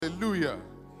Hallelujah.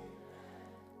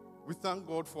 We thank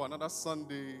God for another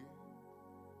Sunday,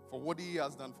 for what He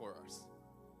has done for us.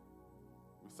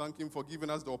 We thank Him for giving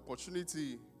us the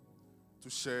opportunity to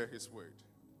share His word.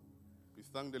 We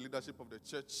thank the leadership of the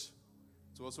church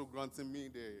to also granting me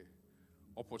the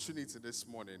opportunity this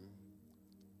morning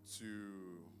to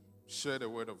share the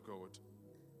word of God.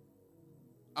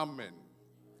 Amen.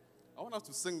 I want us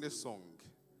to sing this song.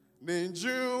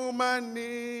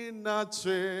 Ninjumani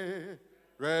nache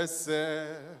rese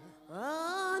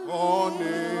oni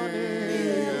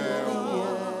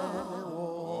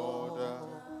oda.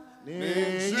 Ninjumani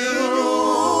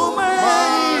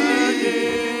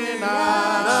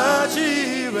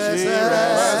nache rese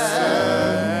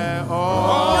oni oda.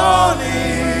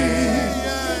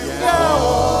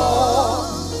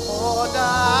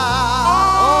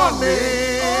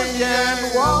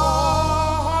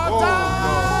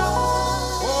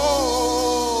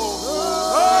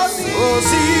 Oni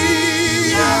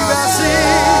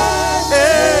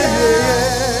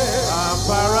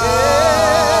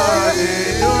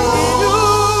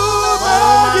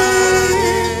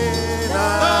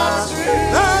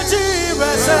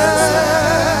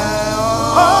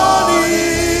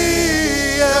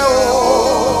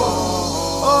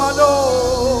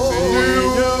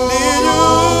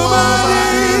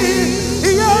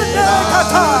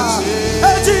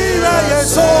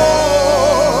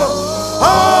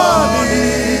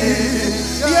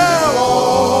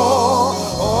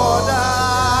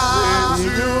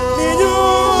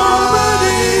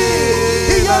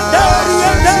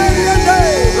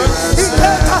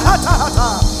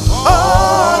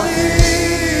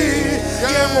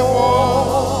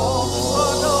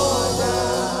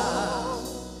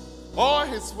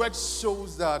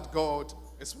shows that God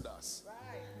is with us.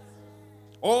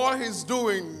 All His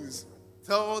doings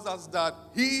tells us that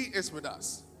He is with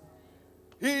us.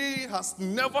 He has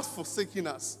never forsaken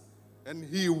us, and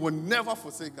He will never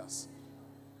forsake us.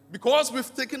 Because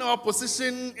we've taken our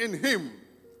position in Him,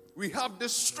 we have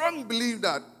this strong belief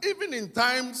that even in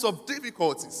times of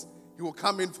difficulties, He will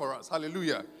come in for us.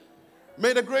 Hallelujah.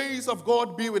 May the grace of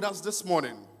God be with us this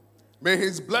morning. May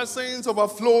His blessings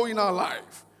overflow in our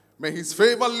life. May His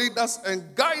favor lead us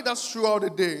and guide us throughout the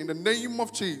day in the name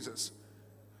of Jesus.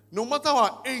 No matter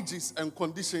our ages and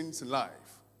conditions in life,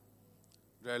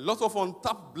 there are a lot of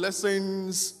untapped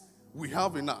blessings we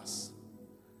have in us.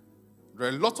 There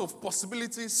are a lot of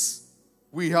possibilities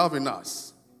we have in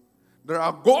us. There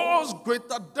are God's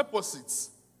greater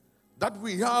deposits that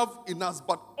we have in us,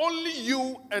 but only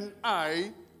you and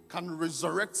I can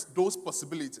resurrect those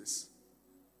possibilities.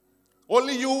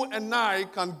 Only you and I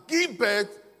can give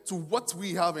birth to what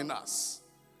we have in us.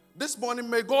 This morning,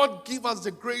 may God give us the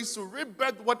grace to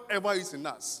rebirth whatever is in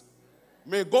us.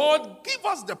 May God give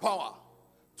us the power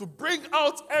to bring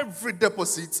out every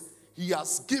deposit He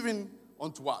has given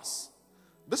unto us.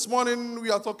 This morning,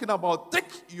 we are talking about take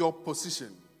your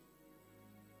position.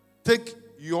 Take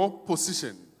your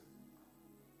position.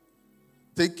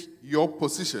 Take your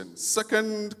position.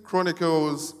 2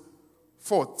 Chronicles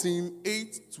 14,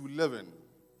 8 to 11.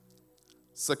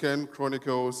 2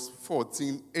 Chronicles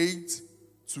 14, 8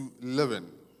 to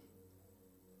 11.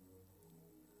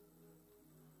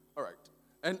 All right.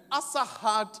 And Asa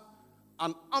had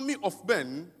an army of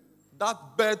men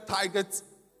that bare targets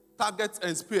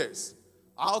and spears.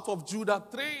 Out of Judah,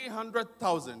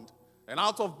 300,000. And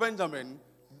out of Benjamin,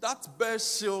 that bare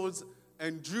shields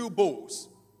and drew bows,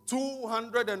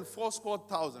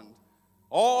 240,000.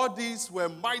 All these were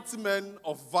mighty men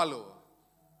of valor.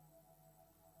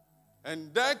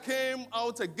 And there came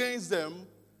out against them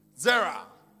Zerah,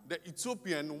 the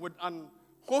Ethiopian, with an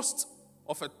host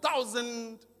of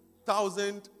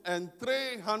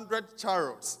 1,300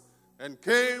 chariots, and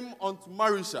came unto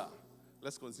Marisha.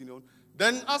 Let's continue.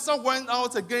 Then Asa went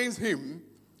out against him,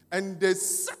 and they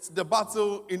set the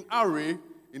battle in array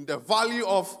in the valley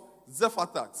of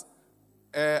Zephatat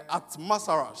at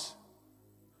Masarash.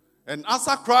 And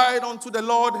Asa cried unto the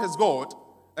Lord his God,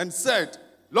 and said,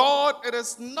 Lord, it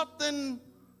is nothing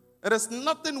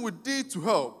with thee to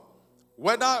help,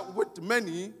 whether with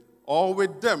many or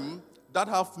with them that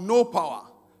have no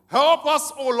power. Help us,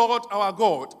 O Lord our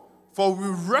God, for we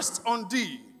rest on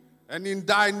thee, and in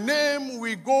thy name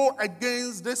we go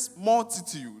against this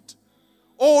multitude.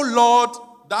 O Lord,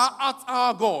 thou art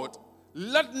our God,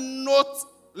 let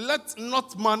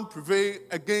not man prevail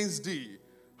against thee.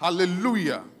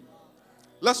 Hallelujah.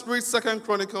 Let's read 2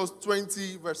 Chronicles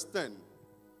 20, verse 10.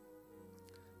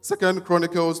 2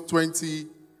 Chronicles 20,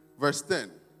 verse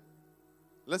 10.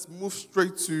 Let's move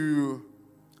straight to,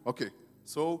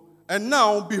 and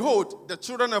now, behold, the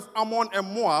children of Ammon and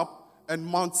Moab and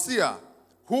Mount Seir,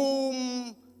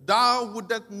 whom thou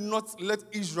wouldest not let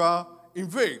Israel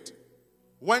invade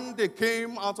when they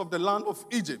came out of the land of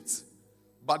Egypt,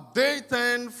 but they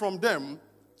turned from them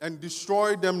and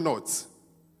destroyed them not.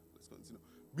 Let's continue.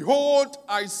 Behold,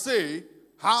 I say,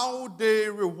 how they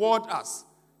reward us,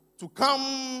 to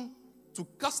come to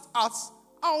cast us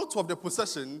out of the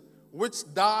possession which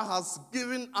thou hast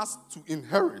given us to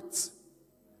inherit.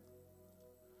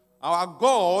 Our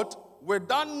God, will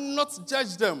thou not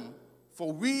judge them?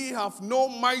 For we have no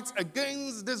might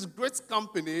against this great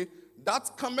company that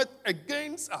cometh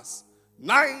against us,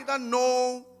 neither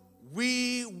know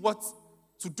we what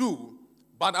to do,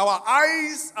 but our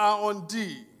eyes are on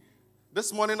thee.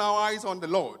 This morning our eyes are on the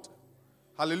Lord.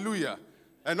 Hallelujah.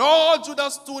 And all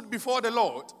Judah stood before the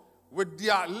Lord with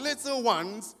their little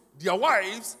ones, their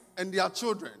wives, and their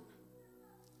children.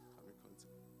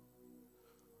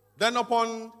 Then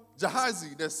upon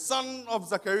Jahazi, the son of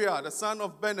Zechariah, the son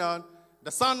of Benan,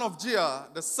 the son of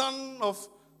Jeiah, the son of...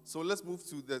 So let's move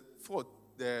to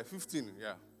the 15,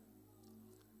 yeah.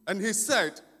 And he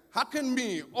said, hearken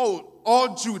me,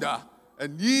 all Judah,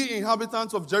 and ye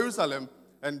inhabitants of Jerusalem,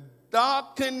 and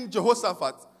thou King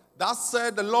Jehoshaphat, thus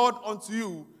said the Lord unto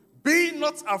you, be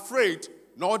not afraid,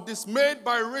 nor dismayed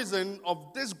by reason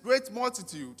of this great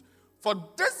multitude, for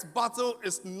this battle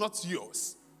is not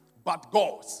yours, but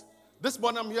God's. This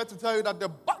morning I'm here to tell you that the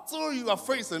battle you are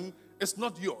facing is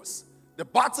not yours. The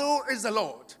battle is the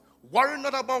Lord. Worry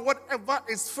not about whatever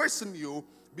is facing you,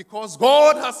 because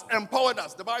God has empowered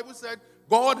us. The Bible said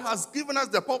God has given us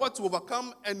the power to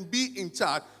overcome and be in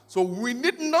charge. So we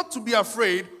need not to be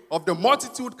afraid of the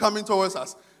multitude coming towards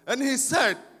us. And he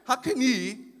said, how can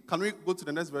we go to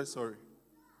the next verse? Sorry.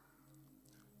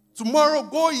 Tomorrow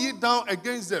go ye down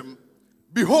against them.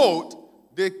 Behold,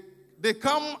 they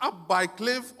come up by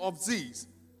cliff of Ziz,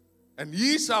 and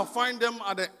ye shall find them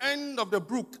at the end of the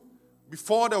brook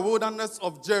before the wilderness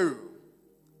of Jeru.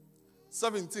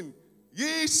 17.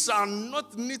 Ye shall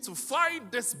not need to fight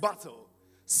this battle.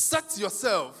 Set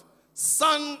yourself,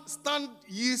 stand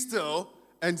ye still,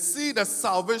 and see the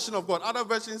salvation of God. Other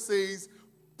version says,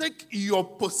 take your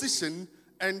position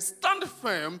and stand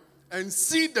firm and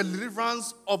see the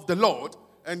deliverance of the Lord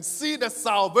and see the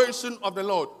salvation of the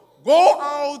Lord. Go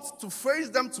out to face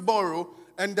them tomorrow,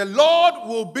 and the Lord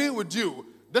will be with you.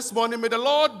 This morning, may the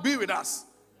Lord be with us.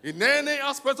 In any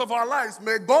aspect of our lives,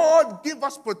 may God give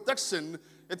us protection.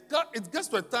 It gets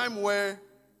to a time where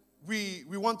we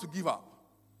want to give up.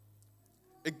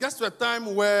 It gets to a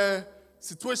time where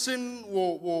situation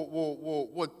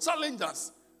will challenge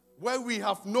us, where we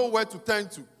have nowhere to turn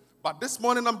to. But this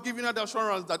morning, I'm giving you the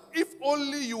assurance that if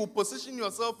only you will position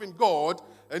yourself in God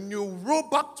and you roll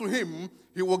back to Him,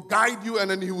 He will guide you and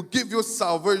then He will give you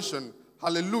salvation.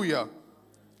 Hallelujah.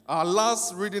 Our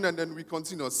last reading and then we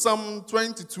continue. Psalm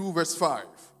 22 verse 5.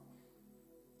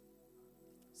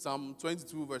 Psalm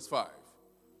 22 verse 5.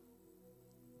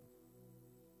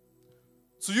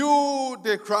 To you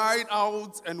they cried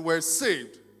out and were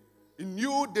saved. In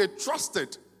you they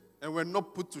trusted and were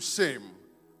not put to shame.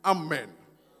 Amen.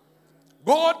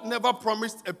 God never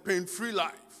promised a pain-free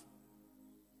life.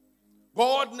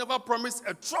 God never promised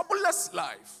a troubleless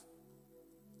life.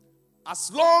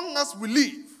 As long as we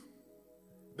live,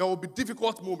 there will be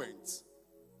difficult moments.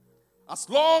 As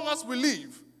long as we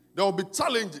live, there will be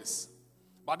challenges.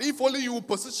 But if only you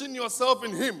position yourself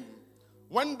in Him,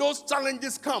 when those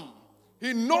challenges come,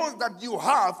 He knows that you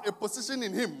have a position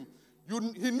in Him.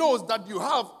 He knows that you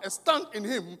have a stand in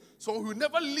Him, so He will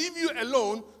never leave you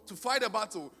alone to fight a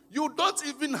battle. You don't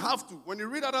even have to. When you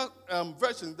read other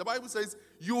versions, the Bible says,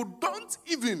 you don't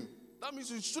even. That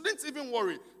means you shouldn't even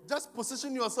worry. Just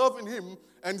position yourself in Him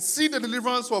and see the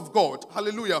deliverance of God.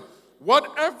 Hallelujah.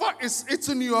 Whatever is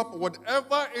eating you up,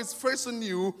 whatever is facing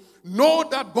you, know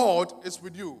that God is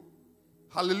with you.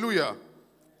 Hallelujah.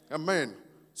 Amen.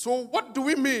 So what do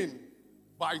we mean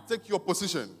by take your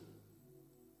position?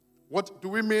 What do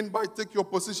we mean by take your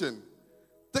position?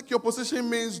 Take your position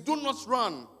means do not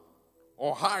run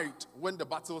or hide when the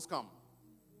battles come.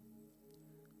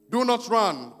 Do not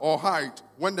run or hide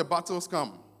when the battles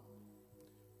come.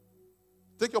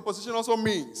 Take your position also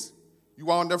means you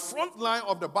are on the front line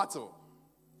of the battle.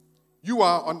 You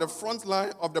are on the front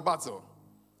line of the battle.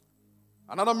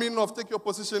 Another meaning of take your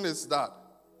position is that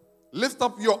lift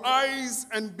up your eyes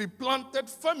and be planted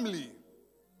firmly.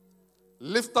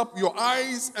 Lift up your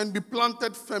eyes and be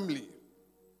planted firmly.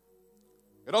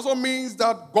 It also means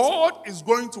that God is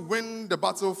going to win the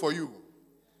battle for you.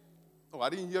 Oh,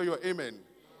 I didn't hear your amen.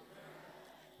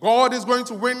 God is going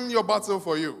to win your battle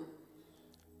for you.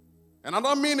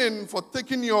 Another meaning for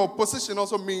taking your position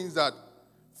also means that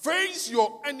face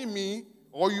your enemy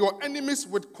or your enemies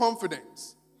with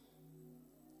confidence.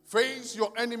 Face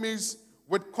your enemies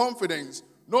with confidence,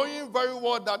 knowing very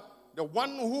well that the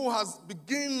one who has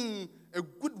begun a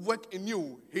good work in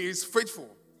you, he is faithful.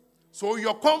 So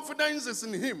your confidence is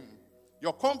in him.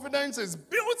 Your confidence is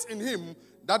built in him,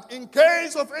 that in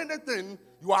case of anything,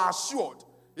 you are assured.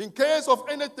 In case of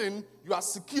anything, you are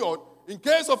secured. In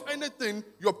case of anything,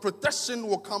 your protection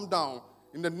will come down.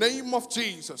 In the name of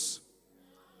Jesus.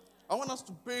 I want us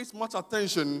to pay much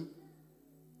attention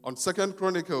on 2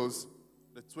 Chronicles,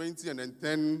 the 20 and then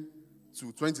 10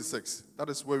 to 26. That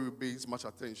is where we base much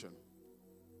attention.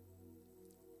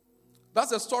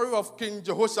 That's the story of King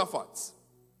Jehoshaphat,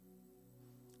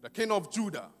 the king of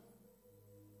Judah.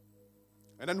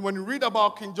 And then when you read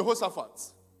about King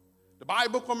Jehoshaphat, the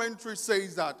Bible commentary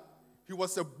says that he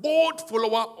was a bold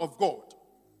follower of God.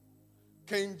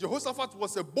 King Jehoshaphat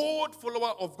was a bold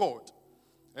follower of God.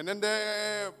 And then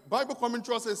the Bible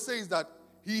commentary also says that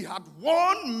he had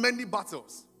won many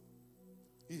battles.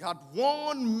 He had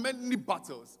won many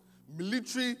battles,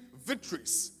 military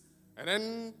victories. And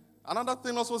then another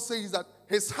thing also says that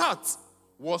his heart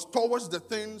was towards the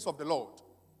things of the Lord.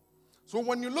 So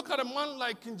when you look at a man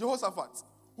like King Jehoshaphat,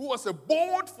 who was a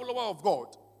bold follower of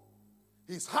God,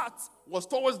 his heart was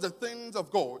towards the things of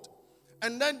God.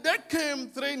 And then there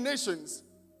came 3 nations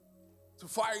to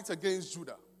fight against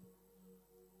Judah.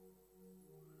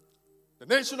 The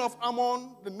nation of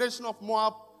Ammon, the nation of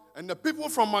Moab, and the people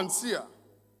from Mount Seir.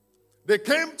 They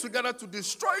came together to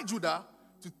destroy Judah,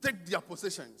 to take their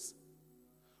possessions.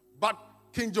 But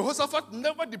King Jehoshaphat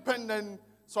never depended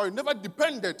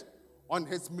on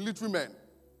his military men.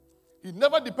 He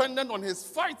never depended on his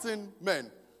fighting men.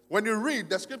 When you read,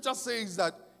 the scripture says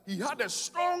that he had a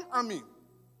strong army.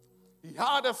 He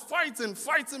had a fighting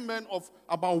men of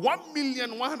about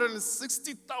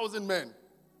 1,160,000 men.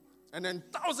 And then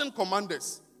 1,000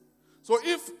 commanders. So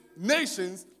if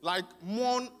nations like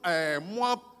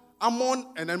Moab, Ammon,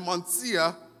 and then Mount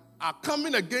Seir are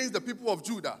coming against the people of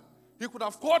Judah, he could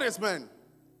have called his men.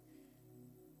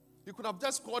 He could have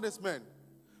just called his men.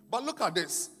 But look at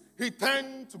this. He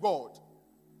turned to God.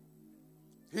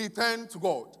 He turned to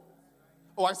God.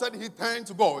 Oh, I said he turned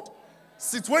to God.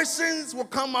 Situations will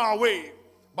come our way.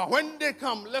 But when they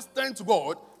come, let's turn to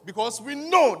God, because we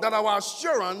know that our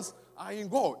assurance are in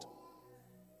God.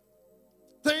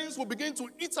 Things will begin to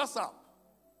eat us up.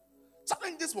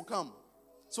 Challenges will come.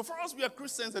 So for us, we are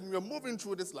Christians and we are moving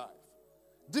through this life.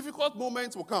 Difficult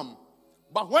moments will come.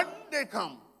 But when they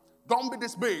come, don't be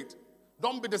dismayed.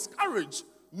 Don't be discouraged.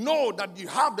 Know that you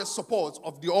have the support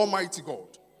of the Almighty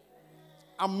God.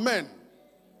 Amen.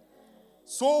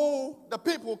 So the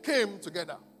people came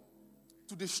together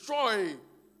to destroy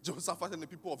Jehoshaphat and the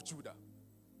people of Judah.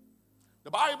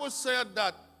 The Bible said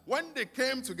that when they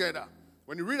came together,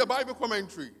 when you read the Bible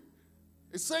commentary,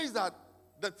 it says that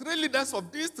the 3 leaders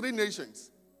of these 3 nations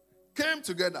came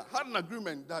together, had an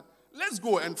agreement that let's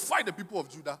go and fight the people of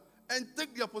Judah and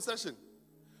take their possession.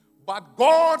 But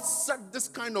God set this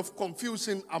kind of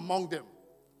confusion among them.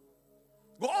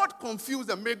 God confused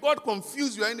them. May God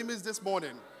confuse your enemies this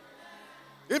morning.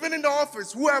 Even in the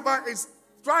office, whoever is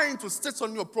trying to sit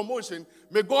on your promotion,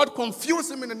 may God confuse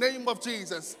him in the name of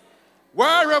Jesus.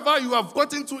 Wherever you have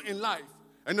gotten to in life,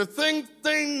 and you think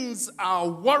things are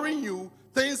worrying you,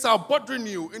 things are bothering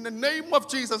you, in the name of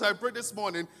Jesus, I pray this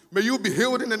morning, may you be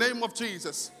healed in the name of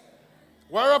Jesus.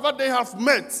 Wherever they have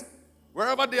met,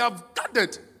 wherever they have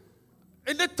gathered,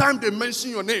 anytime they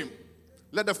mention your name,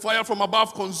 let the fire from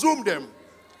above consume them.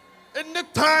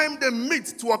 Anytime they meet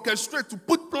to orchestrate, to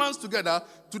put plans together,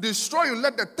 to destroy you,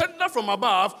 let the thunder from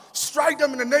above strike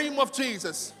them in the name of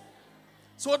Jesus.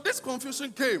 So this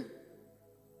confusion came.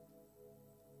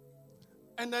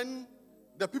 And then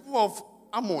the people of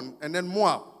Ammon and then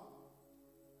Moab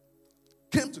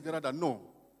came together that no,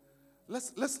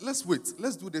 let's wait.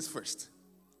 Let's do this first.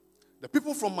 The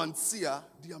people from Mount Seir,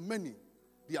 they are many.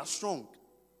 They are strong.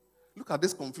 Look at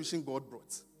this confusion God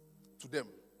brought to them.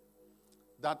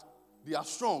 That they are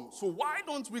strong. So why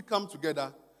don't we come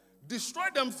together, destroy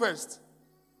them first,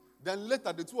 then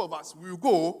later the 2 of us will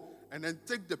go and then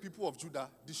take the people of Judah,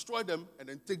 destroy them, and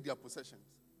then take their possessions.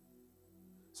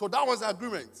 So that was the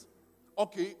agreement.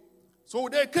 Okay, so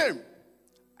they came.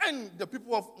 And the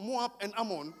people of Moab and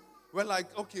Ammon were like,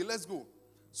 okay, let's go.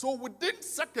 So within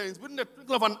seconds, within the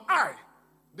twinkle of an eye,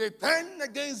 they turned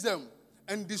against them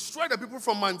and destroyed the people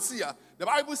from Mount Seir. The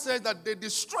Bible says that they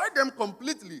destroyed them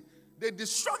completely. They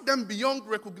destroyed them beyond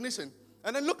recognition.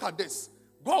 And then look at this.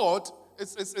 God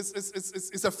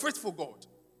is a faithful God.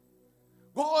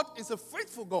 God is a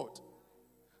faithful God.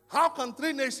 How can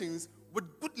 3 nations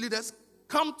with good leaders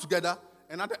come together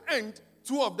and at the end,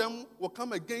 2 of them will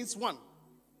come against one?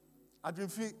 I dream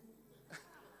feel.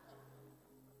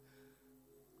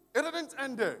 It didn't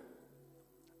end there.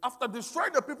 After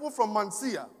destroying the people from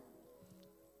Mansia,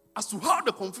 as to how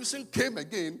the confusion came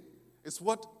again, is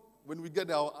what, when we get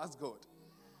there, I'll ask God.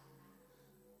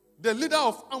 The leader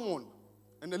of Ammon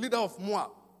and the leader of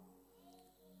Moab,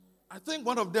 I think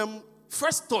one of them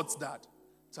first thought that,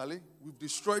 Charlie, we've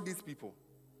destroyed these people.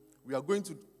 We are going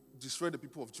to destroy the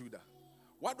people of Judah.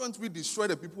 Why don't we destroy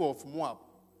the people of Moab?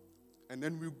 And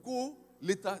then we go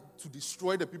later to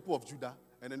destroy the people of Judah,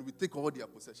 and then we take all their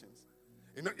possessions.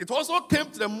 It also came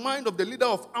to the mind of the leader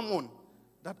of Ammon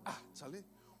that, Charlie,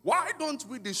 why don't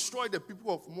we destroy the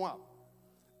people of Moab?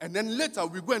 And then later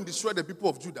we go and destroy the people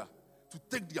of Judah to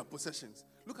take their possessions.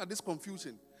 Look at this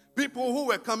confusion. People who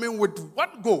were coming with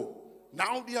one goal,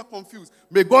 now they are confused.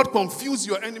 May God confuse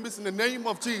your enemies in the name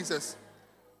of Jesus.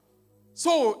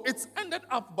 So it's ended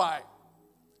up by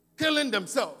killing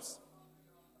themselves.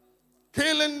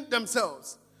 Killing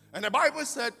themselves. And the Bible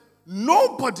said,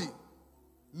 nobody,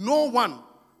 no one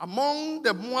among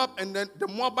the Moab and then the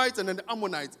Moabites and then the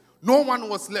Ammonites, no one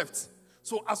was left.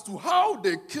 So as to how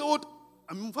they killed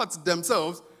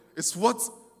themselves is what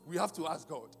we have to ask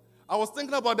God. I was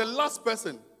thinking about the last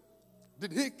person.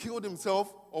 Did he kill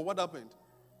himself or what happened?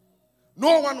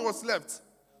 No one was left.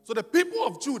 So the people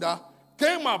of Judah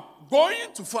came up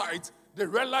going to fight. They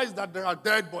realized that there are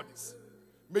dead bodies.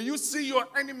 May you see your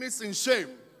enemies in shame.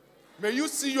 May you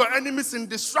see your enemies in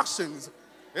destructions.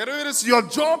 It is your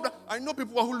job. I know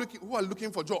people who are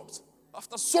looking for jobs.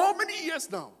 After so many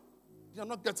years now, they are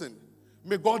not getting.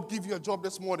 May God give you a job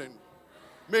this morning.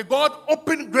 May God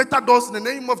open greater doors in the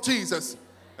name of Jesus.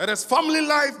 It is family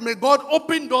life. May God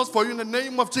open doors for you in the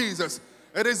name of Jesus.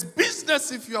 It is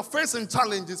business if you are facing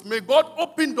challenges. May God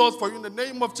open doors for you in the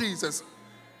name of Jesus.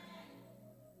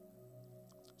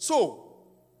 So,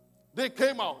 they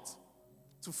came out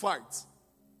to fight.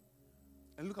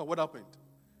 And look at what happened.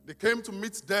 They came to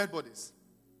meet dead bodies.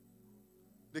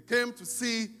 They came to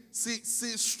see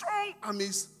strong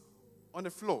armies on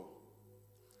the floor.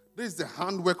 This is the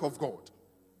handwork of God.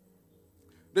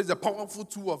 This is the powerful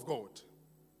tool of God.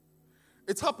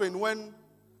 It happened when,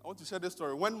 I want to share this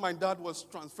story, when my dad was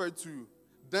transferred to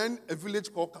then a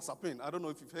village called Kasapin. I don't know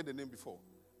if you've heard the name before.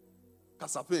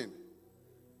 Kasapin.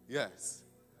 Yes.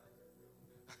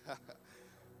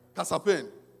 Kasapin.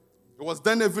 It was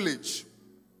then a village.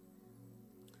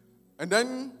 And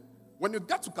then when you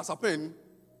get to Kasapin,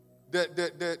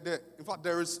 in fact,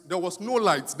 there was no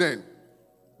light then.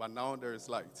 But now there is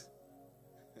light.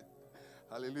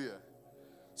 Hallelujah.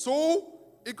 So,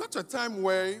 it got to a time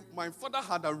where my father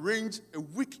had arranged a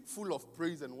week full of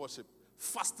praise and worship,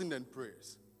 fasting and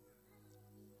prayers.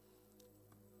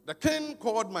 The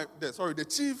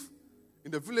chief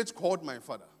in the village called my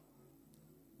father.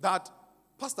 That,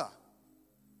 Pastor,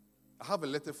 I have a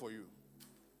letter for you.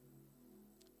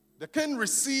 The king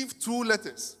received 2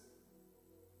 letters.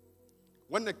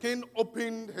 When the king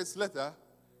opened his letter,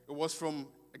 it was from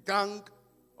a gang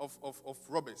of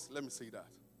robbers. Let me say that.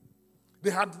 They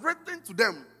had written to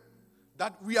them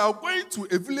that we are going to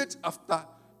a village after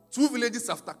 2 villages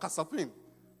after Kasapin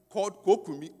called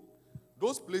Kokumi.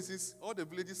 Those places, all the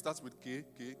villages starts with K.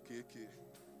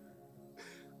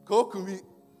 Kokumi.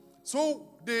 So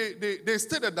they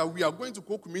stated that we are going to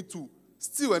Kokumi to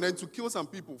steal and then to kill some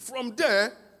people. From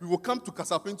there, we will come to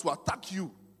Kasapin to attack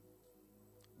you.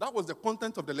 That was the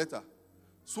content of the letter.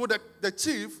 So the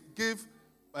chief gave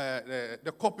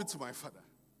the copy to my father.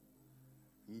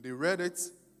 And they read it,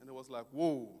 and it was like,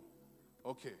 whoa,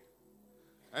 okay.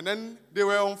 And then they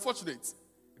were unfortunate.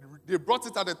 They brought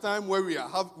it at a time where we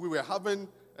were having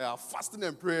fasting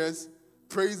and prayers,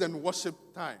 praise and worship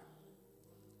time.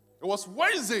 It was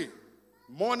Wednesday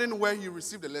morning where he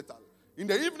received the letter. In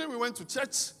the evening, we went to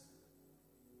church,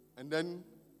 and then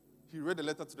he read the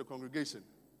letter to the congregation.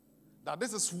 That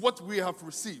this is what we have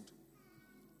received.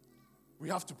 We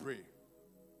have to pray.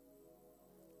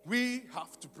 We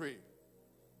have to pray.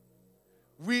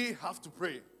 We have to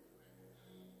pray.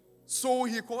 So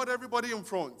he called everybody in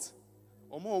front.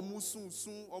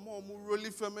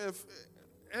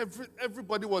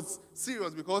 Everybody was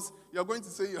serious because you're going to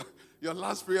say your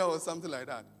last prayer or something like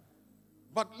that.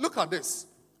 But look at this.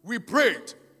 We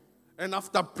prayed, and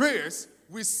after prayers,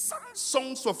 we sang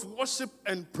songs of worship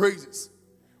and praises.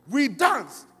 We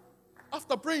danced.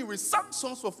 After praying, we sang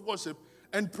songs of worship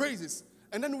and praises.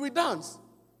 And then we danced.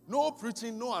 No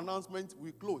preaching, no announcement.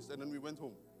 We closed, and then we went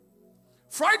home.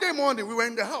 Friday morning, we were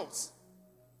in the house.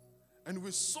 And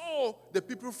we saw the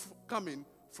people coming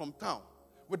from town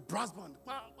with brass band.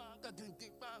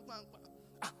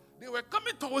 They were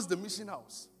coming towards the mission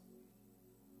house.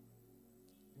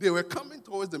 They were coming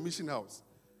towards the mission house.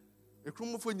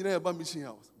 A mission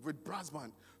house with brass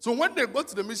band. So when they got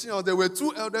to the mission house, there were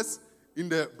 2 elders in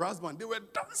the brass band. They were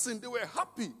dancing. They were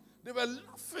happy. They were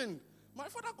laughing. My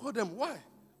father called them. Why?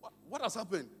 What has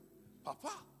happened?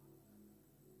 Papa,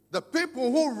 the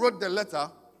people who wrote the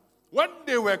letter, when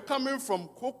they were coming from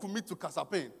Kokumi to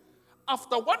Kasapin,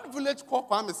 after one village called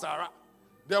Pamisara,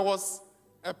 there was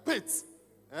a pit,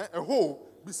 a hole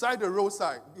beside the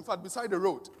roadside. In fact, beside the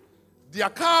road. Their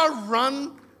car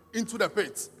ran into the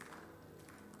pit.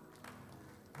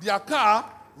 Their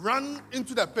car ran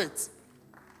into the pit.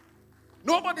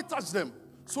 Nobody touched them.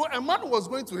 So a man was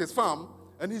going to his farm,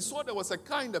 and he saw there was a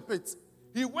car in the pit.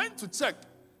 He went to check.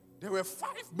 There were 5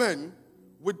 men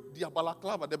with their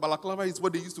balaclava. The balaclava is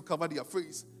what they used to cover their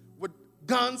face, with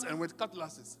guns and with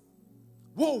cutlasses.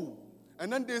 Whoa!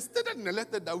 And then they stated in the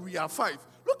letter that we are 5.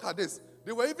 Look at this.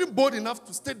 They were even bold enough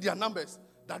to state their numbers,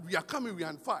 that we are coming, we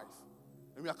are 5.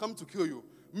 And we are coming to kill you.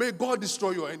 May God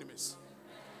destroy your enemies.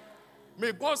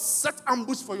 May God set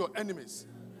ambush for your enemies.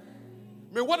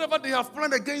 May whatever they have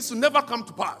planned against you never come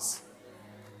to pass.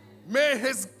 May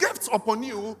his gifts upon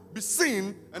you be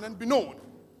seen and then be known.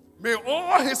 May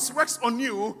all his works on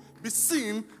you be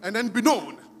seen and then be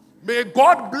known. May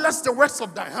God bless the works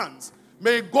of thy hands.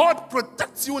 May God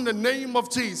protect you in the name of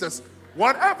Jesus.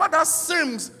 Whatever that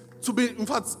seems to be, in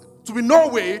fact, to be no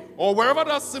way, or wherever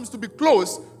that seems to be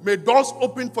closed, may doors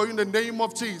open for you in the name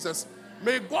of Jesus.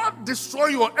 May God destroy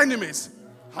your enemies.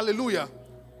 Hallelujah.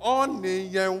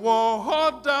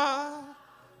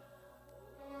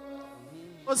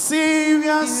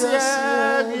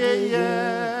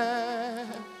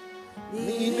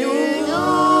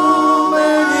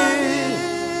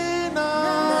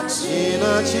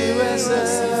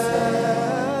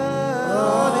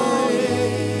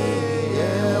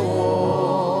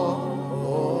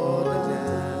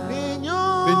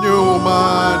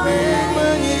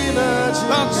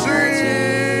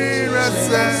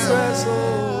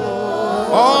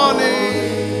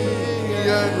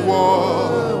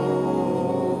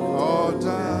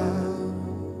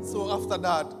 So after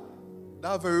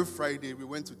that very Friday, we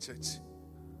went to church.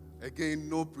 Again,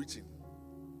 no preaching.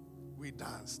 We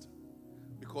danced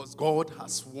because God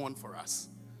has won for us.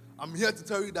 I'm here to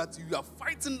tell you that you are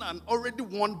fighting an already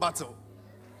won battle.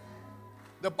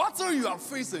 The battle you are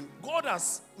facing, God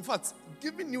has, in fact,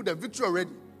 given you the victory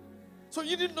already. So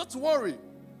you did not to worry.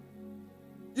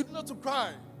 You did not to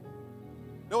cry.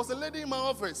 There was a lady in my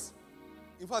office.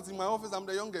 In fact, in my office, I'm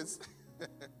the youngest.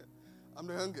 I'm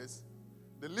the youngest.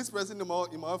 The least person in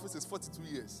my office is 42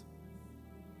 years.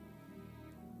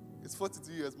 It's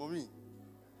 42 years, mommy.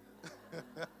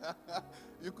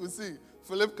 You could see,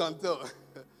 Philip can tell.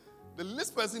 The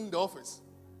least person in the office,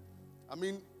 I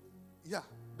mean, yeah,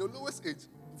 the lowest age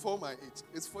before my age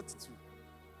is 42.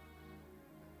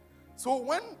 So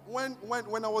when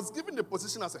I was given the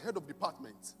position as a head of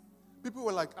department, people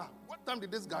were like, what time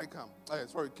did this guy come?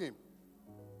 Came.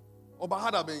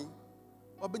 Obahada being,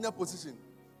 Obanya position.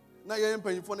 Now you're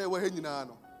paying for there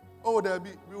be,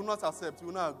 we will not accept, we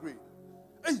will not agree.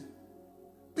 Hey,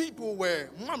 people were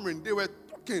murmuring, they were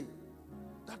talking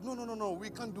that no, we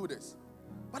can't do this.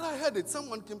 But I heard it.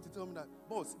 Someone came to tell me that,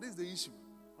 boss, this is the issue.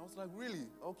 I was like, really?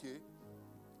 Okay.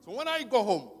 So when I got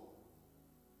home,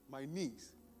 my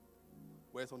knees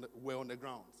were on the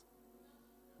ground.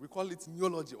 We call it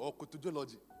neology or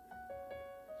cotology.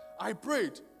 I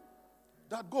prayed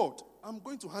that, God, I'm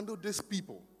going to handle these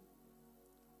people.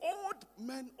 Old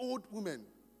men, old women.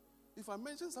 If I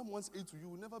mention someone's age to you,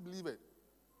 you'll never believe it.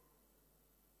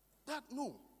 That,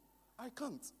 no, I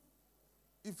can't.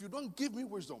 If you don't give me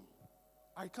wisdom,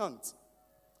 I can't.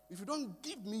 If you don't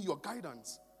give me your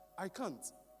guidance, I can't.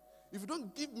 If you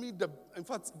don't give me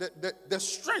the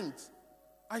strength,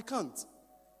 I can't.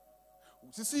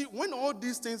 You see, when all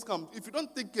these things come, if you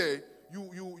don't take care, you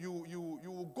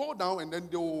will go down, and then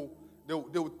they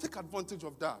will take advantage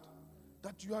of that.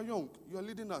 That you are young, you are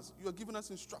leading us, you are giving us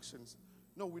instructions.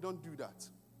 No, we don't do that.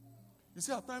 You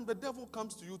see, at times the devil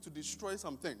comes to you to destroy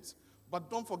some things. But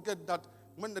don't forget that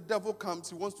when the devil comes,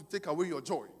 he wants to take away your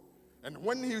joy. And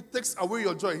when he takes away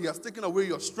your joy, he has taken away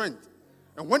your strength.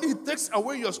 And when he takes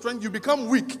away your strength, you become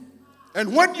weak.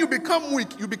 And when you become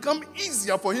weak, you become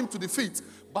easier for him to defeat.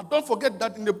 But don't forget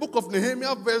that in the book of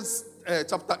Nehemiah,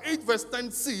 chapter 8, verse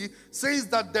 10c, says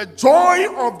that the joy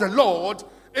of the Lord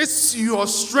is your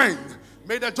strength.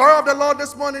 May the joy of the Lord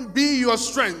this morning be your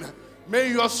strength.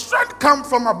 May your strength come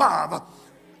from above.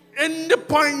 Any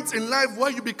point in life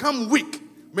where you become weak,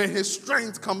 may his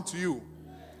strength come to you.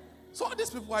 So all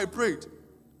these people, I prayed.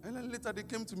 And then later they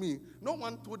came to me. No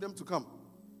one told them to come.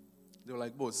 They were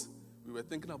like, boss, we were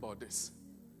thinking about this.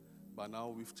 But now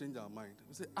we've changed our mind.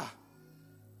 We say,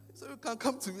 so you can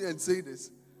come to me and say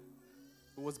this.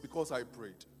 It was because I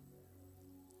prayed.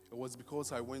 It was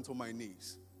because I went on my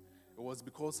knees. It was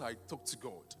because I talked to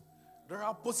God. There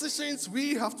are positions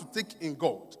we have to take in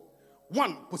God.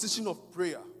 One, position of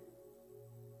prayer.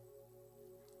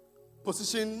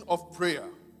 Position of prayer.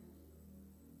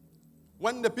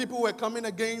 When the people were coming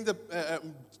against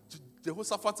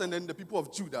Jehoshaphat and then the people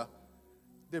of Judah,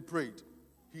 they prayed.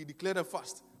 He declared a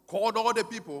fast, called all the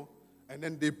people, and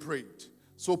then they prayed.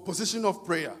 So position of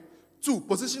prayer. Two,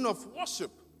 position of worship.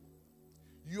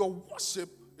 Your worship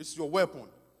is your weapon.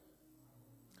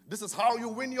 This is how you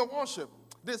win your worship.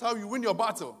 This is how you win your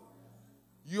battle.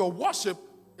 Your worship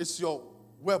is your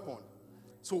weapon.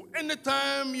 So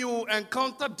anytime you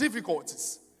encounter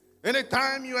difficulties,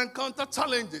 anytime you encounter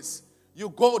challenges, you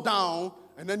go down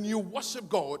and then you worship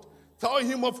God. Tell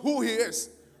him of who he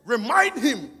is. Remind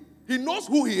him. He knows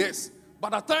who he is.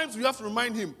 But at times we have to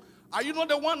remind him. Are you not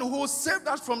the one who saved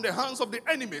us from the hands of the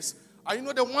enemies? Are you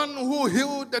not the one who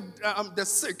healed the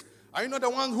sick? Are you not the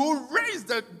one who raised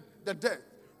the dead?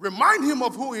 Remind him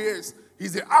of who he is.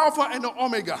 He's the Alpha and the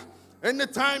Omega.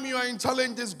 Anytime you are in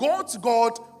challenges, go to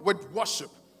God with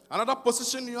worship. Another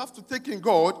position you have to take in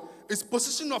God is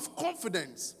position of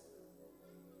confidence.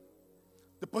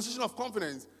 The position of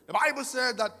confidence. The Bible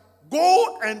said that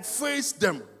go and face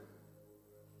them.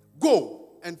 Go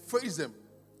and face them.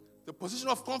 The position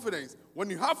of confidence. When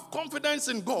you have confidence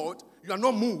in God, you are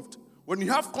not moved. When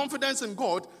you have confidence in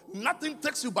God, nothing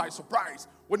takes you by surprise.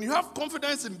 When you have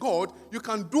confidence in God, you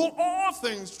can do all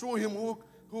things through him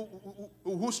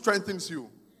who strengthens you.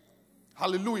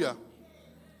 Hallelujah.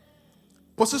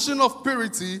 Position of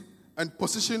purity and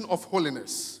position of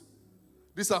holiness.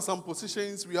 These are some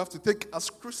positions we have to take as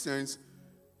Christians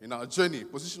in our journey.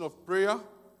 Position of prayer,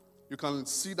 you can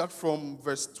see that from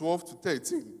verse 12 to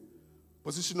 13.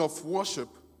 Position of worship,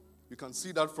 you can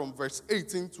see that from verse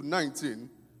 18 to 19.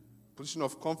 Position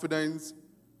of confidence,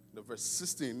 the verse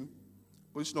 16.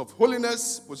 Position of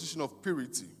holiness, position of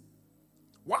purity.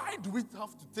 Why do we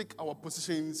have to take our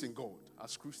positions in God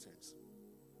as Christians?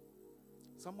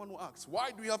 Someone will ask,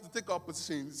 why do we have to take our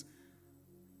positions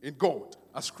in God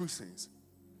as Christians?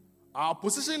 Our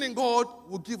position in God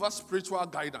will give us spiritual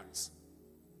guidance.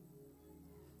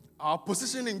 Our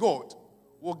position in God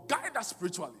will guide us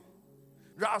spiritually.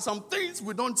 There are some things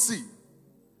we don't see.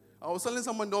 I was telling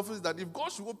someone in the office that if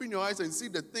God should open your eyes and see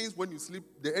the things when you sleep,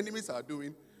 the enemies are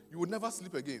doing, you will never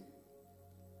sleep again.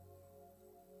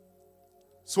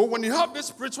 So when you have this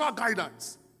spiritual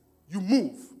guidance, you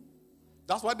move.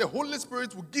 That's why the Holy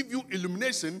Spirit will give you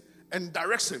illumination and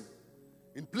direction.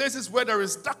 In places where there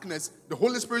is darkness, the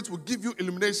Holy Spirit will give you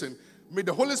illumination. May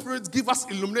the Holy Spirit give us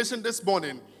illumination this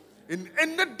morning. In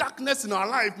any darkness in our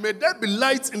life, may there be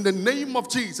light in the name of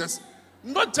Jesus.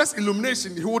 Not just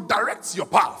illumination, he will direct your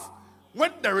path.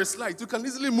 When there is light, you can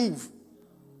easily move.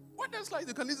 When there's light,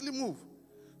 you can easily move.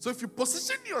 So if you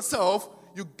position yourself,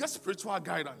 you get spiritual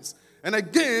guidance. And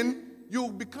again, you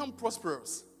will become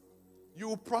prosperous. You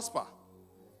will prosper.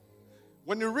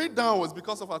 When you read downwards,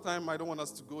 because of our time, I don't want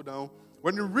us to go down.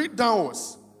 When you read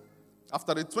downwards,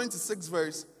 after the 26th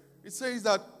verse, it says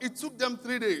that it took them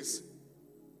 3 days.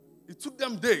 It took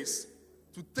them days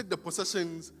to take the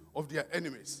possessions of their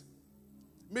enemies.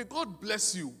 May God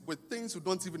bless you with things you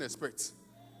don't even expect.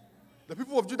 The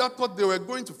people of Judah thought they were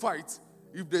going to fight.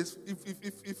 If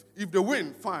they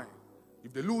win, fine.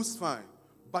 If they lose, fine.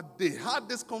 But they had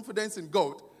this confidence in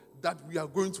God that we are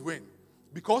going to win.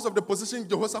 Because of the position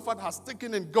Jehoshaphat has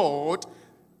taken in God,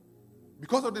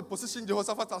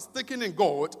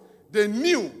 they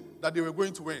knew that they were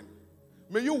going to win.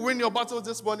 May you win your battles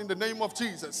this morning in the name of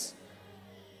Jesus.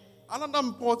 Another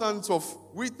importance of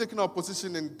we taking our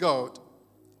position in God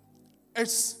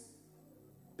is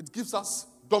it gives us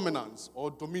dominance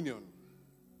or dominion.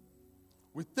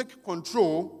 We take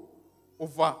control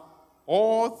over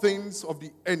all things of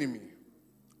the enemy.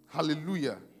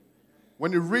 Hallelujah.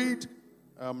 When you read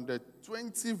the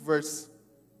 20th verse,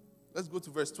 let's go to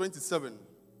verse 27.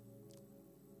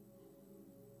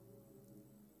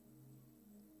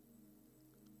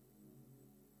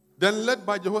 Then, led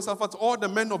by Jehoshaphat, all the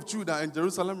men of Judah and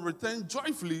Jerusalem returned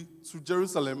joyfully to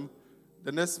Jerusalem.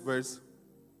 The next verse.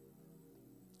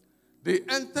 They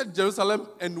entered Jerusalem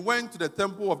and went to the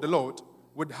temple of the Lord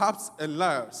with harps and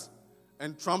lyres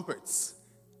and trumpets.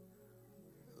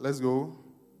 Let's go.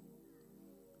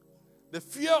 The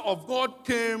fear of God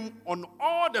came on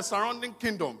all the surrounding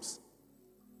kingdoms.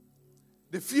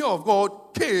 The fear of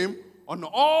God came on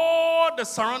all the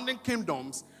surrounding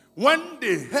kingdoms when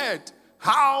they heard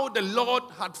how the Lord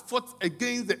had fought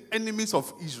against the enemies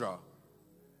of Israel.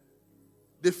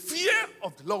 The fear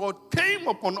of the Lord came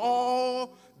upon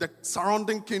all the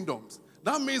surrounding kingdoms.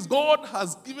 That means God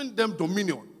has given them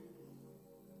dominion.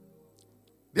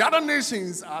 The other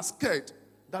nations are scared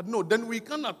that no, then we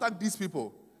can't attack these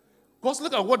people. Because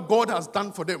look at what God has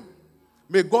done for them.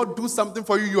 May God do something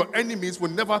for you. Your enemies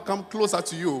will never come closer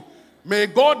to you. May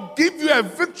God give you a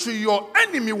victory. Your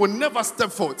enemy will never step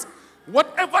forth.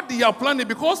 Whatever they are planning,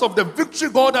 because of the victory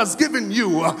God has given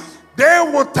you, they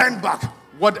will turn back.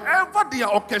 Whatever they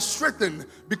are orchestrating,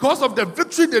 because of the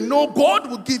victory they know God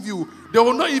will give you, they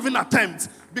will not even attempt.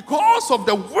 Because of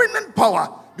the winning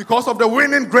power, because of the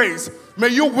winning grace, may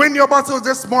you win your battles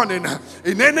this morning.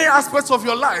 In any aspects of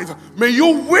your life, may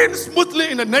you win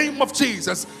smoothly in the name of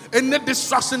Jesus. Any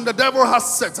distraction the devil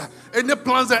has set, any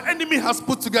plans the enemy has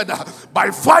put together, by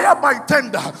fire, by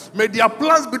tender, may their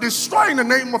plans be destroyed in the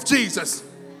name of Jesus.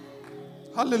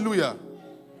 Hallelujah.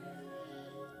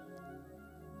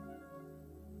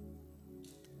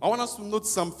 I want us to note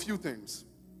some few things.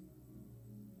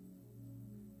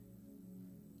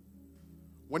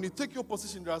 When you take your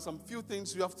position, there are some few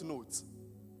things you have to note.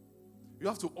 You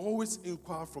have to always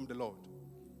inquire from the Lord.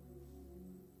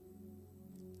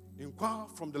 Inquire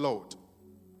from the Lord.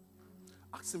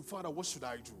 Ask him, Father, what should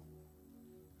I do?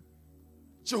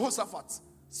 Jehoshaphat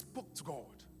spoke to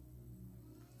God.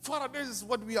 Father, this is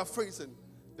what we are facing.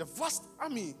 The vast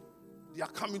army, they are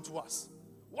coming to us.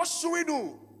 What should we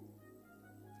do?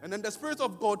 And then the Spirit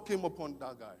of God came upon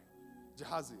that guy,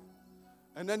 Gehazi.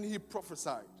 And then he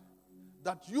prophesied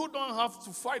that you don't have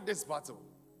to fight this battle.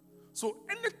 So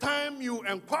anytime you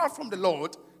inquire from the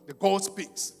Lord, the God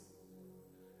speaks.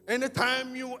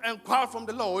 Anytime you inquire from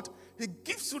the Lord, he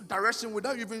gives you direction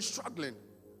without even struggling.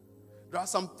 There are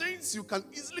some things you can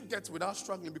easily get without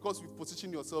struggling because you've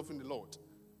positioned yourself in the Lord.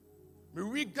 May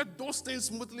we get those things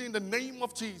smoothly in the name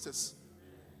of Jesus.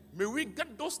 May we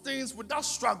get those things without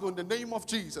struggle in the name of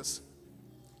Jesus.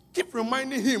 Keep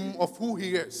reminding him of who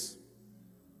he is.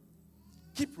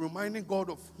 Keep reminding God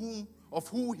of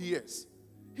who he is.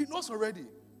 He knows already.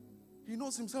 He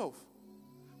knows himself.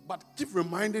 But keep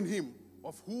reminding him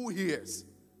of who he is.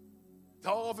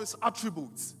 Tell of his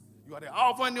attributes. You are the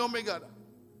Alpha and the Omega.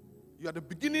 You are the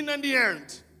beginning and the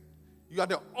end. You are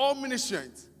the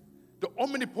omniscient, the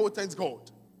omnipotent God.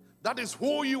 That is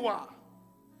who you are.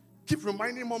 Keep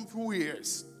reminding him of who he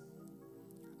is.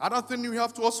 Another thing you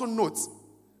have to also note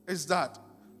is that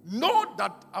know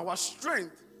that our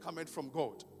strength cometh from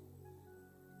God.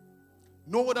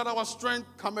 Know that our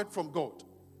strength cometh from God.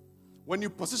 When you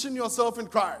position yourself in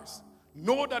Christ,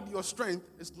 know that your strength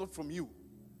is not from you.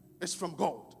 It's from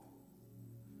God.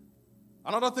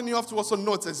 Another thing you have to also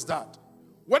note is that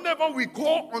whenever we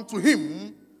call unto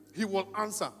him, he will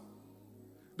answer.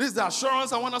 This is the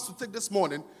assurance I want us to take this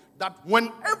morning, that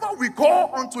whenever we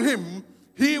call unto him,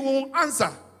 he will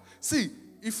answer. See,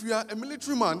 if you are a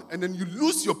military man and then you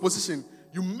lose your position,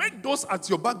 you make those at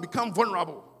your back become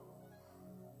vulnerable.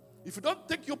 If you don't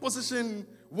take your position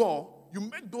well, you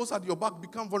make those at your back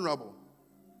become vulnerable.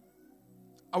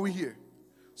 Are we here?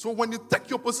 So when you take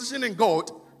your position in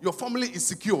God, your family is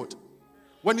secured.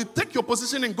 When you take your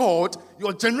position in God,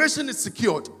 your generation is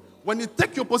secured. When you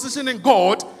take your position in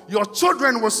God, your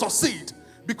children will succeed.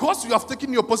 Because you have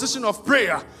taken your position of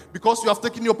prayer, because you have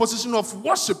taken your position of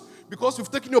worship, because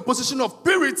you've taken your position of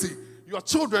purity, your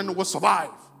children will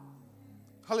survive.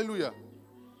 Hallelujah.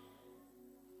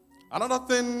 Another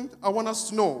thing I want us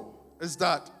to know is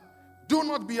that do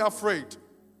not be afraid,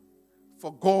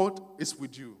 for God is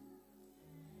with you.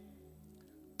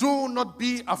 Do not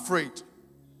be afraid,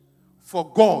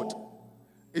 for God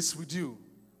is with you.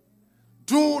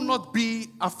 Do not be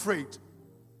afraid,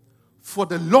 for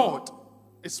the Lord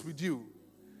is with you.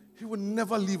 He will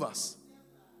never leave us.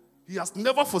 He has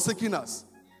never forsaken us,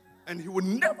 and he will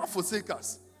never forsake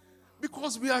us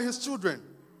because we are his children.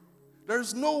 There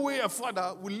is no way a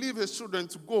father will leave his children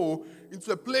to go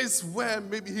into a place where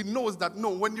maybe he knows that, no,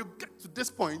 when you get to this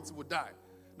point, you will die.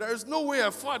 There is no way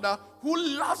a father who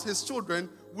loves his children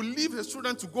will leave his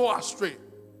children to go astray.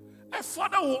 A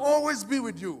father will always be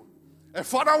with you. A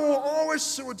father will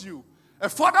always shield you. A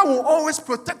father will always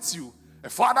protect you. A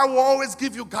father will always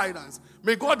give you guidance.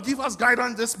 May God give us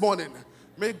guidance this morning.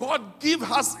 May God give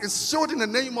us his shield in the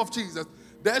name of Jesus.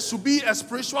 There should be a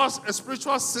spiritual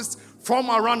cyst from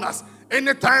around us.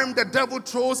 Anytime the devil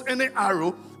throws any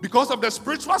arrow, because of the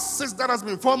spiritual cyst that has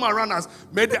been formed around us,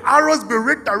 may the arrows be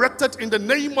redirected in the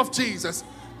name of Jesus.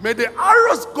 May the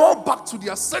arrows go back to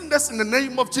their senders in the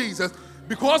name of Jesus.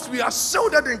 Because we are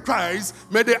shielded in Christ,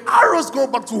 may the arrows go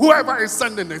back to whoever is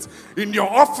sending it. In your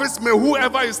office, may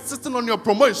whoever is sitting on your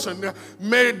promotion,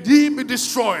 may he be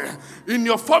destroyed. In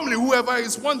your family, whoever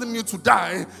is wanting you to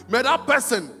die, may that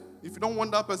person, if you don't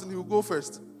want that person, he will go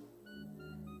first.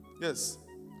 Yes,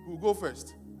 he will go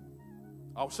first.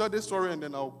 I'll share this story and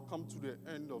then I'll come to the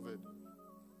end of it.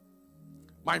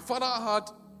 My father had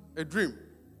a dream.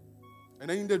 And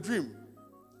then in the dream,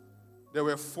 there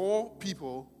were 4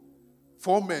 people,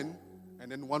 4 men,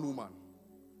 and then 1 woman.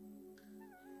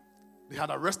 They had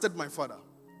arrested my father.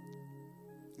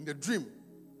 In the dream,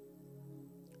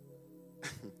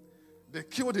 they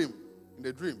killed him in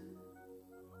the dream.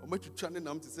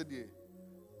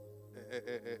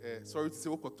 Sorry to say,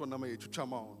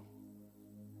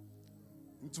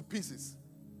 into pieces.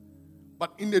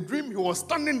 But in the dream, he was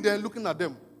standing there looking at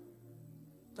them.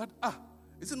 That,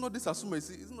 is it not this Asuma? Is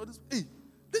it not this? Hey,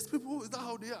 these people, is that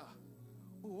how they are?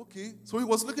 Oh, okay. So he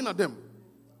was looking at them.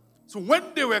 So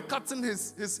when they were cutting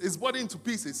his body into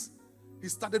pieces, he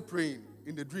started praying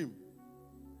in the dream.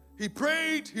 He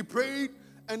prayed,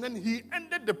 and then he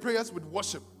ended the prayers with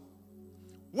worship.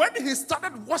 When he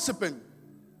started worshiping,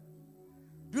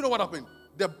 do you know what happened?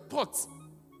 The pot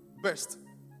burst.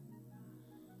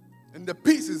 And the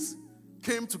pieces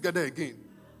came together again.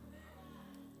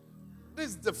 This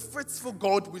is the faithful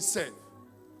God we serve.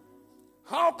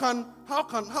 How can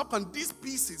these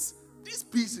pieces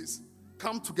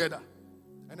come together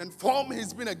and then form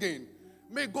his being again?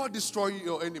 May God destroy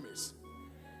your enemies.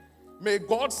 May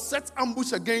God set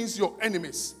ambush against your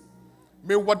enemies.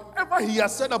 May whatever he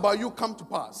has said about you come to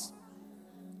pass.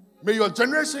 May your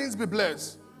generations be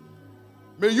blessed.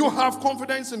 May you have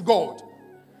confidence in God.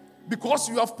 Because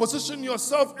you have positioned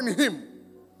yourself in him.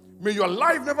 May your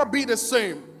life never be the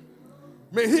same.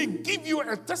 May he give you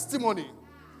a testimony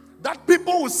that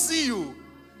people will see you.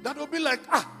 That will be like,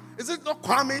 is it not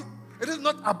Kwame? Is it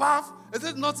not Abaf? Is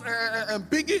it not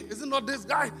Biggie? Is it not this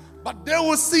guy? But they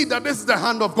will see that this is the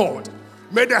hand of God.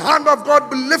 May the hand of God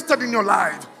be lifted in your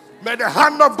life. May the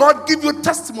hand of God give you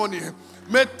testimony.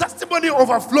 May testimony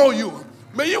overflow you.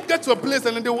 May you get to a place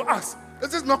and then they will ask,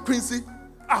 is this not Quincy?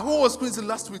 Who was Quincy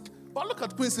last week? But look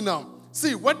at Quincy now.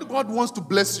 See, when God wants to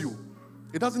bless you,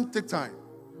 it doesn't take time.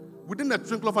 Within a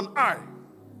twinkle of an eye,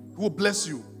 he will bless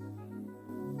you.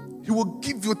 He will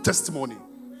give you testimony.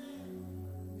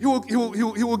 He will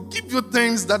give you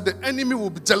things that the enemy will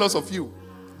be jealous of you.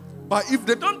 But if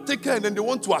they don't take care and then they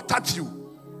want to attack you,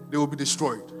 they will be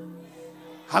destroyed.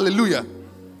 Hallelujah.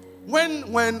 When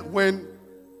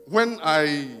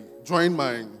I joined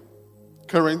my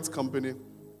current company,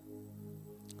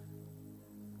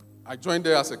 I joined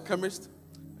there as a chemist,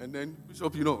 and then,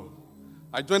 Bishop,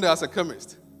 I joined there as a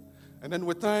chemist. And then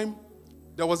with time,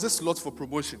 there was this slot for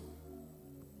promotion.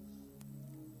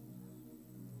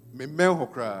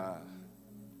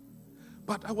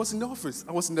 But I was in the office,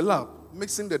 I was in the lab,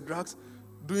 mixing the drugs,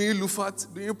 doing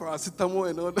Lufat, doing paracetamol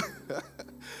and all that.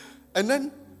 And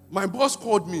then my boss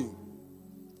called me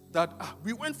that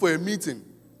we went for a meeting.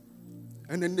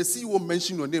 And then the CEO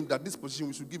mentioned your name, that this position,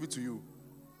 we should give it to you.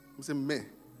 I said,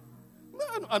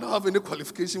 I don't have any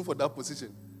qualification for that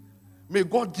position. May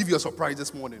God give you a surprise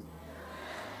this morning.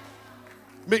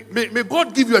 May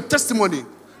God give you a testimony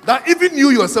that even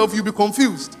you yourself, you'll be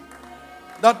confused.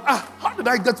 That, how did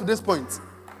I get to this point?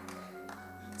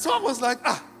 So I was like,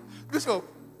 Bishop,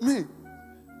 I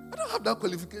don't have that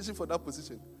qualification for that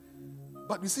position.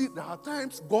 But you see, there are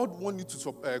times God wants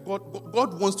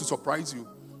to surprise you,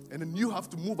 and then you have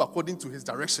to move according to his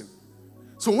direction.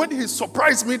 So when he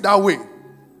surprised me that way,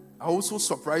 I also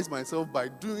surprised myself by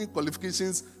doing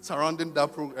qualifications surrounding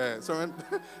that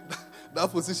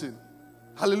position.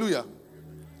 Hallelujah.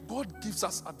 God gives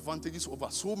us advantages over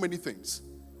so many things.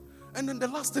 And then the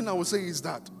last thing I will say is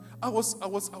that I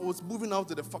was moving out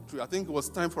to the factory. I think it was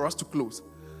time for us to close.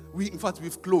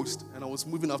 We've closed, and I was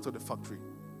moving out to the factory.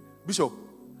 Bishop,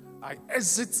 I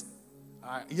exit.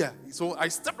 So I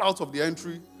stepped out of the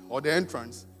entry or the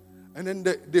entrance, and then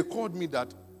they called me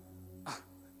that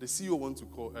the CEO want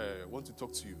to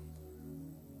talk to you.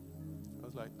 I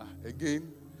was like,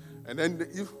 again? And then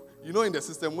in the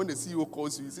system, when the CEO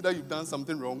calls you, you see that you've done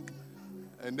something wrong,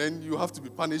 and then you have to be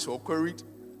punished or queried,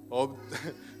 or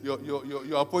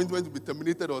your appointment will be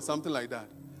terminated or something like that.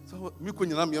 So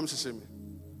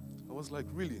I was like,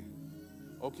 really?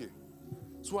 Okay.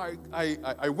 So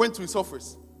I went to his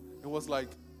office and was like,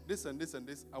 this and this and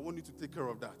this, I want you to take care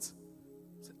of that.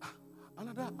 I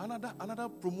said, another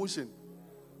promotion.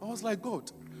 I was like,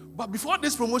 God. But before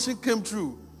this promotion came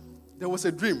through, there was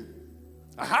a dream.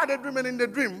 I had a dream, and in the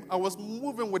dream, I was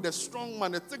moving with a strong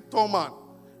man, a thick, tall man.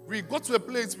 We got to a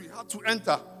place we had to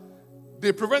enter.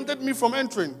 They prevented me from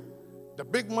entering. The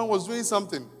big man was doing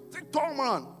something. Thick, tall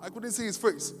man. I couldn't see his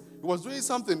face. He was doing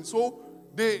something. So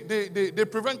they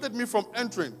prevented me from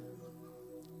entering.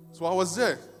 So I was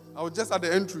there. I was just at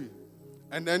the entry.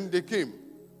 And then they came.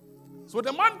 So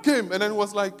the man came and then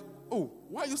was like, oh,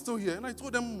 why are you still here? And I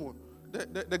told them,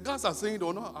 the guards are saying they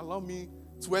will not allow me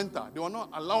to enter. They will not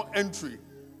allow entry.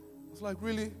 I was like,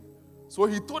 really? So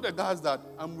he told the guards that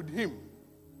I'm with him.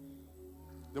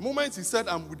 The moment he said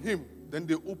I'm with him, then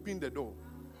they opened the door.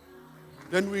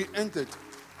 Then we entered.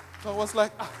 So I was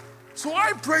like, So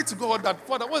I prayed to God that,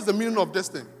 Father, what's the meaning of this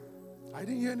thing? I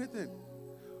didn't hear anything.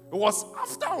 It was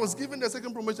after I was given the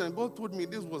second promotion, and God told me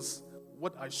this was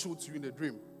what I showed to you in a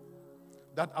dream.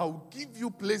 That I'll give you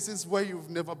places where you've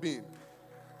never been.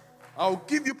 I'll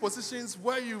give you positions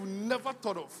where you never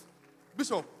thought of.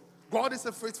 Bishop, God is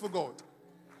a faithful God.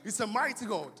 He's a mighty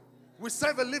God. We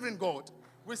serve a living God.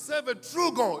 We serve a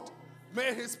true God.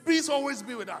 May his peace always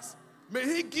be with us. May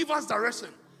he give us direction.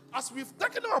 As we've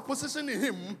taken our position in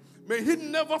him, may he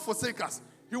never forsake us.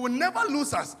 He will never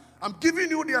lose us. I'm giving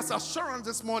you this assurance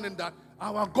this morning that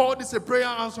our God is a prayer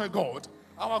answering God.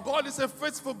 Our God is a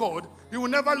faithful God. He will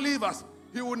never leave us.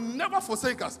 He will never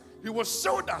forsake us. He will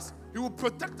shield us. He will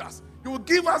protect us. He will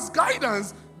give us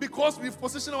guidance because we've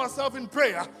positioned ourselves in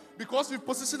prayer, because we've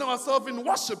positioned ourselves in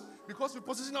worship, because we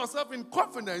position ourselves in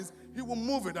confidence. He will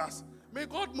move with us. May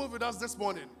God move with us this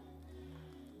morning.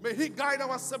 May he guide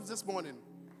our steps this morning.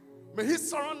 May he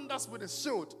surround us with a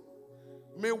shield.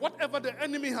 May whatever the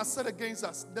enemy has said against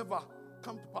us never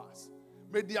come to pass.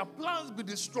 May their plans be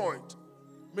destroyed.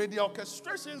 May their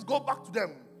orchestrations go back to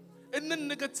them. Any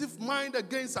negative mind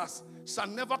against us shall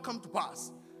never come to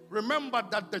pass. Remember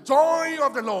that the joy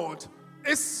of the Lord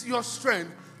is your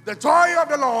strength. The joy of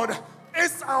the Lord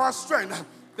is our strength.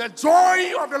 The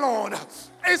joy of the Lord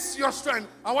is your strength.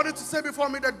 I want you to say before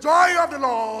me, the joy of the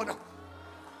Lord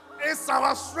is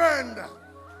our strength.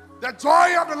 The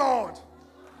joy of the Lord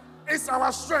is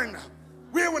our strength.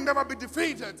 We will never be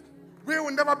defeated. We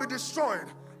will never be destroyed.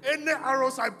 Any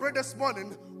arrows I pray this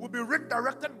morning will be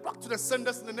redirected back to the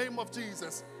senders in the name of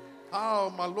Jesus. Ah,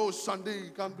 my Lord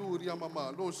Shandi, Kanduri,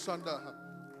 Mama, Lord Shanda,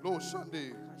 Lord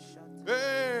Shandi.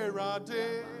 Hey,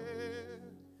 Rade,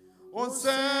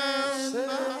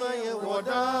 Onsema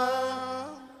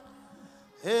Yewoda.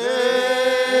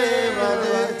 Hey,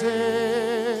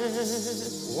 Rade,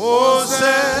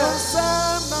 Onsema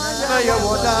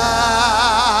Yewoda.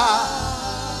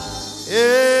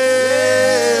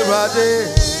 Hey,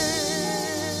 Rade.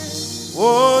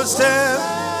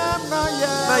 Onsema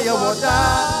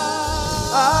Yewoda.